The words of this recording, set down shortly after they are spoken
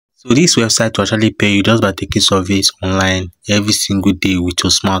So this website will actually pay you just by taking surveys online every single day with your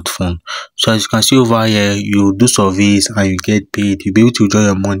smartphone. So as you can see over here, you do surveys and you get paid. You'll be able to withdraw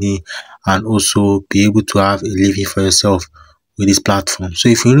your money and also be able to have a living for yourself with this platform. So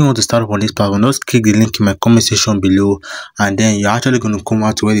if you really want to start up on this platform, just click the link in my comment section below, and then you're actually going to come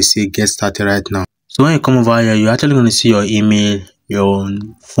out to where they say get started right now. So when you come over here, you're actually going to see your email, your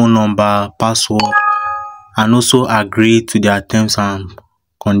phone number, password, and also agree to their terms and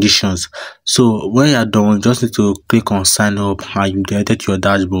conditions. So when you're done, you just need to click on sign up and you get to your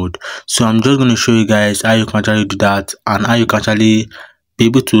dashboard. So I'm just going to show you guys how you can actually do that and how you can actually be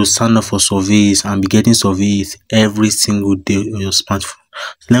able to sign up for surveys and be getting surveys every single day on your smartphone.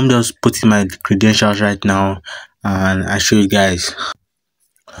 So let me just put in my credentials right now and I show you guys.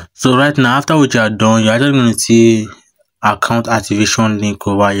 So right now, after which you are done, you're actually going to see account activation link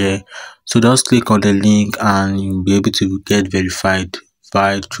over here. So just click on the link and you'll be able to get verified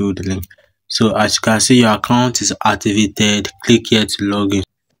through the link. So as you can see, your account is activated. Click here to log in.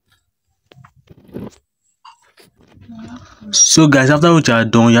 So guys, after what you are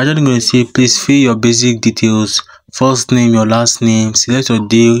done, you're actually going to see please fill your basic details: first name, your last name, select your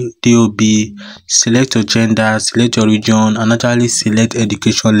DOB, select your gender, select your region, and actually select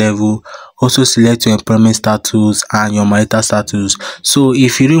education level. Also select your employment status and your marital status. So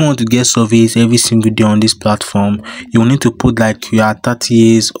if you really want to get surveys every single day on this platform, you will need to put like you are 30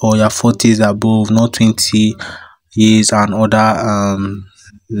 years or you are 40 years above, not 20 years and other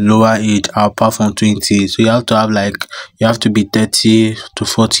lower age apart from 20. So you have to have like you have to be 30 to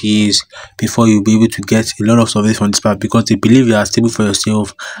 40 years before you'll be able to get a lot of surveys from this part, because they believe you are stable for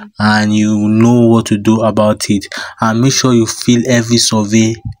yourself and you know what to do about it. And make sure you fill every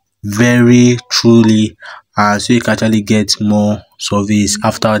survey very truly, so you can actually get more surveys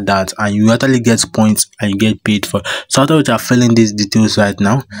after that, and you actually get points and you get paid for. So after which I'm filling these details right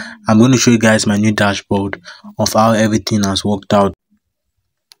now, I'm going to show you guys my new dashboard of how everything has worked out.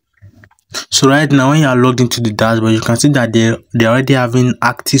 So right now, when you are logged into the dashboard, you can see that they're already having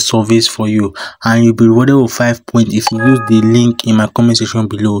active surveys for you, and you'll be rewarded with 5 points if you use the link in my comment section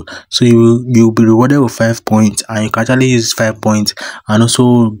below. So you'll be rewarded with 5 points, and you can actually use 5 points and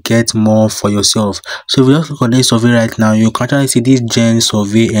also get more for yourself. So if you just click on this survey right now, you can actually see this Gen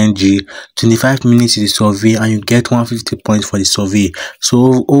Survey NG. 25 minutes is the survey and you get 150 points for the survey.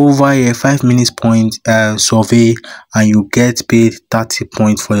 So over here, 5 minutes point survey and you get paid 30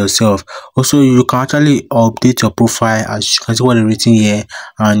 points for yourself. Also, you can actually update your profile, as you can see what is written here,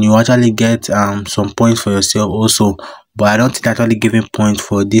 and you actually get some points for yourself also. But I don't think actually giving points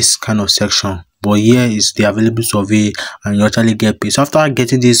for this kind of section. But here is the available survey and you actually get paid. So after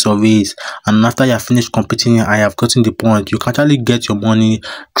getting these surveys and after you have finished completing it, I have gotten the point, you can actually get your money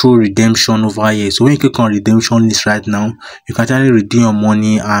through redemption over here. So when you click on redemption list right now, you can actually redeem your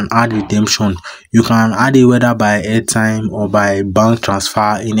money and add redemption. You can add it whether by airtime or by bank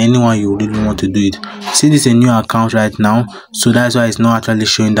transfer, in anyone you really want to do it. See, this is a new account right now, so that's why it's not actually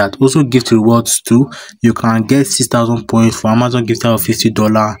showing that. Also gift rewards too. You can get 6,000 points for Amazon gift card of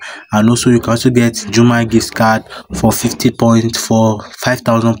 $50, and also you can also get Juma gift card for 50 points, for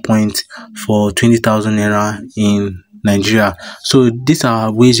 5,000 points, for 20,000 naira in Nigeria. So these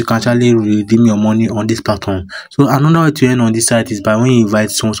are ways you can actually redeem your money on this platform. So another way to earn on this site is by when you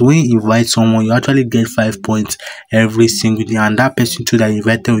invite someone. So when you invite someone, you actually get 5 points every single day, and that person too that you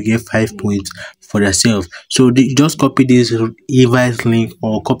invited will get 5 points for yourself. So just copy this invite link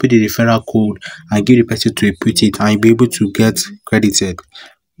or copy the referral code and give the person to repeat it, and you'll be able to get credited.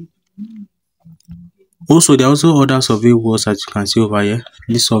 Also, there are also other survey words that you can see over here.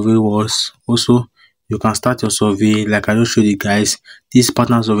 This survey words also, you can start your survey like I just showed you guys. This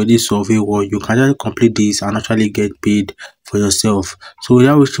partner survey, this survey word, you can actually complete this and actually get paid for yourself. So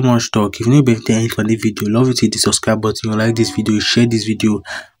without wasting much talk, if you need anything from this video, love you to hit the subscribe button, you like this video, share this video,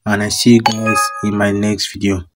 and I see you guys in my next video.